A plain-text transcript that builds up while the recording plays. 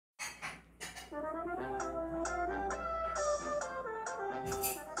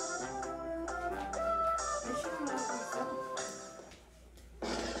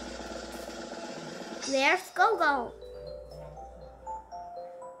Where's GoGo?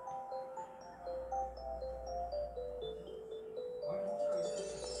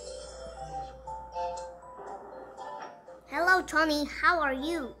 Hello, Tony. How are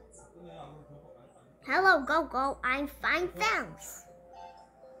you? Hello, GoGo. I'm fine, thanks.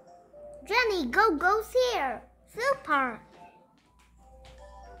 Jenny, GoGo's here. Super.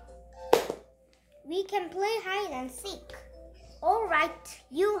 We can play hide and seek. All right,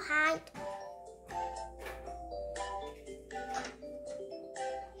 you hide.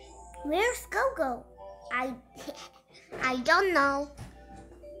 Where's GoGo? I don't know.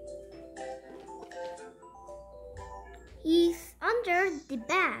 He's under the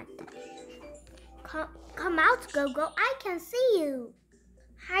bed. Come out, GoGo. I can see you.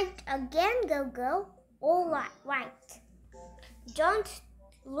 Hide again, GoGo. All right. Don't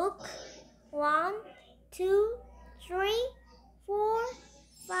look. 1, 2, 3, 4,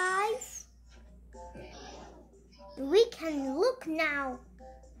 5. We can look now.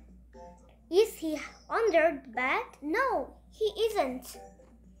 Is he under the bed? No, he isn't.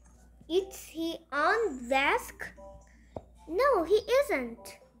 Is he on the desk? No, he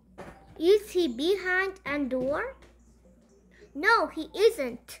isn't. Is he behind a door? No, he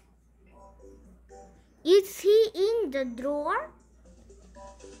isn't. Is he in the drawer?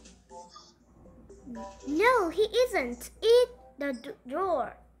 No, he isn't in the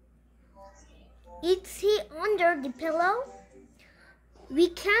drawer. Is he under the pillow? We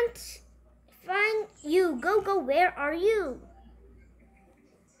can't find you. GoGo, where are you?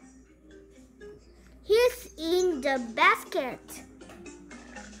 He's in the basket.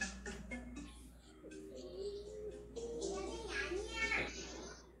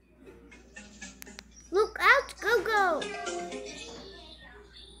 Look out, GoGo!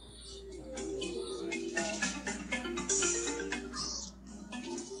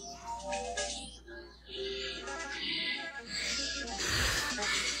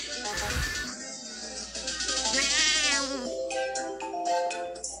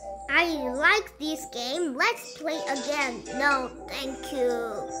 I like this game. Let's play again. No, thank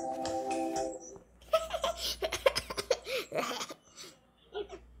you.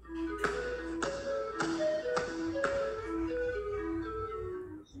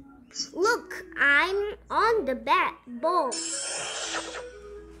 Look, I'm on the ball.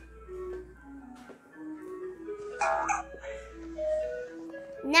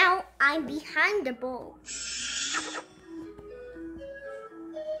 Now I'm behind the ball.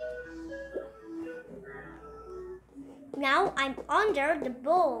 Now I'm under the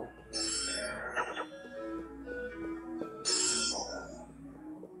ball.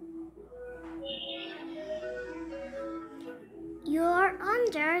 You're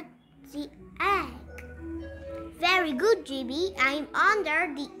under the egg. Very good, GB. I'm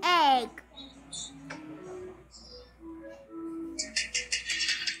under the egg.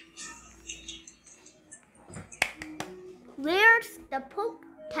 Where's the poke,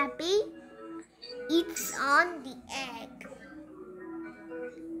 Tappy? It's on the egg.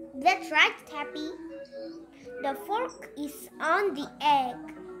 That's right, Tappy. The fork is on the egg.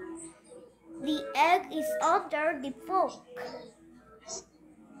 The egg is under the fork.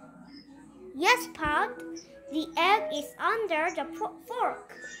 Yes, Pod. The egg is under the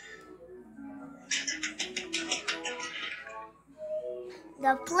fork.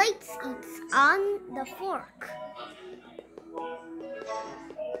 The plate is on the fork.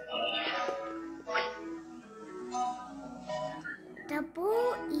 The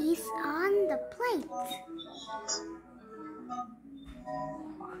bowl is on the plate.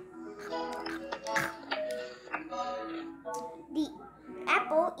 The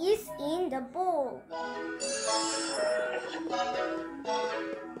apple is in the bowl.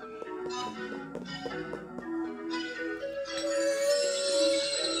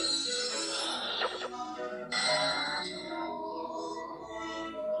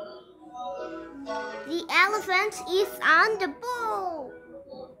 The elephant is on the bowl.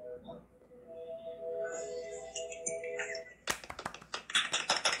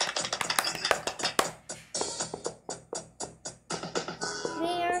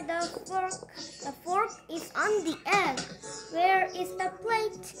 Where the fork is on the egg. Where is the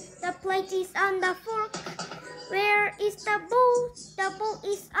plate? The plate is on the fork. Where is the bowl? The bowl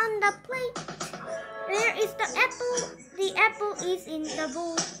is on the plate. Where is the apple? The apple is in the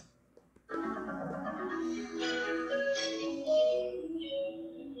bowl.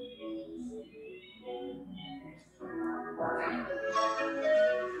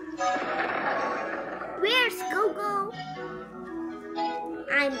 Where's GoGo?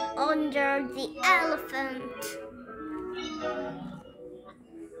 I'm under the elephant.